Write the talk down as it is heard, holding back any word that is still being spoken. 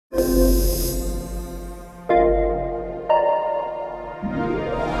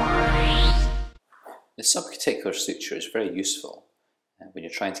The subcuticular suture is very useful when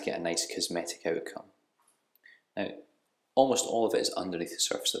you're trying to get a nice cosmetic outcome. Now, almost all of it is underneath the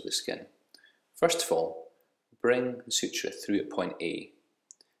surface of the skin. First of all, bring the suture through at point A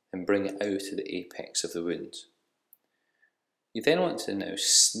and bring it out to the apex of the wound. You then want to now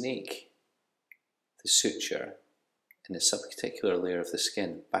snake the suture in the subcuticular layer of the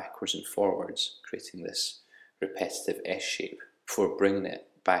skin backwards and forwards, creating this repetitive S shape before bringing it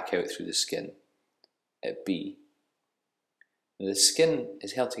back out through the skin at B. Now, the skin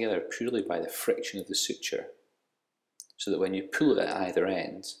is held together purely by the friction of the suture, so that when you pull it at either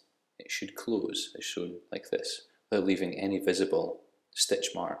end, it should close, as shown like this, without leaving any visible stitch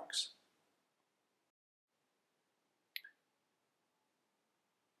marks.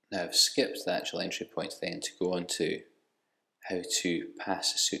 Now I've skipped the actual entry point then to go on to how to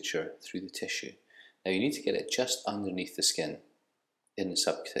pass a suture through the tissue. Now you need to get it just underneath the skin in the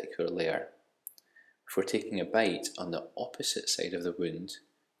subcuticular layer before taking a bite on the opposite side of the wound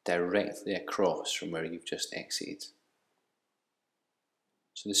directly across from where you've just exited.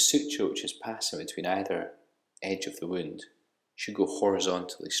 So the suture which is passing between either edge of the wound should go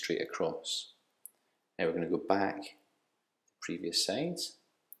horizontally straight across. Now we're going to go back the previous side,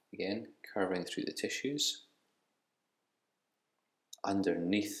 again curving through the tissues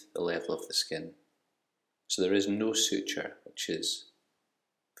underneath the level of the skin. So there is no suture which is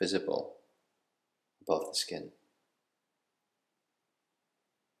visible above the skin.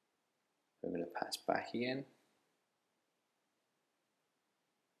 We're going to pass back again.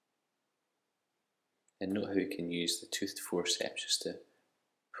 And note how you can use the toothed forceps just to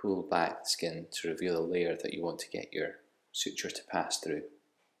pull back the skin to reveal the layer that you want to get your suture to pass through.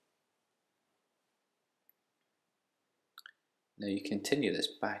 Now you continue this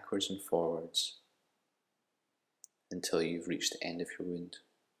backwards and forwards until you've reached the end of your wound.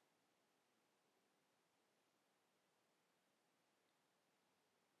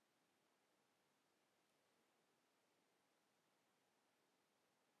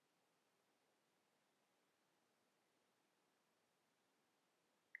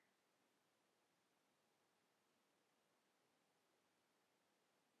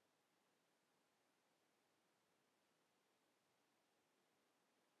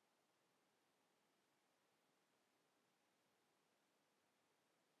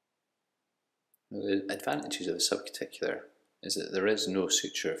 The advantages of the subcuticular is that there is no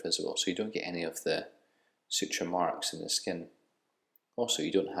suture visible, so you don't get any of the suture marks in the skin. Also,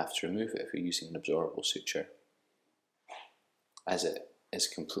 you don't have to remove it if you're using an absorbable suture, as it is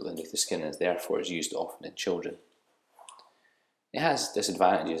completely underneath the skin and therefore is used often in children. It has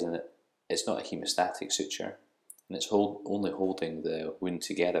disadvantages in that it's not a hemostatic suture, and it's only holding the wound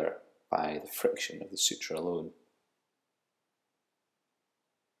together by the friction of the suture alone.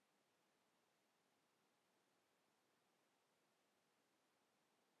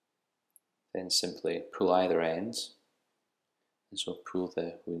 Then simply pull either ends, and so pull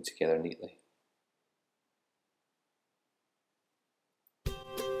the wound together neatly.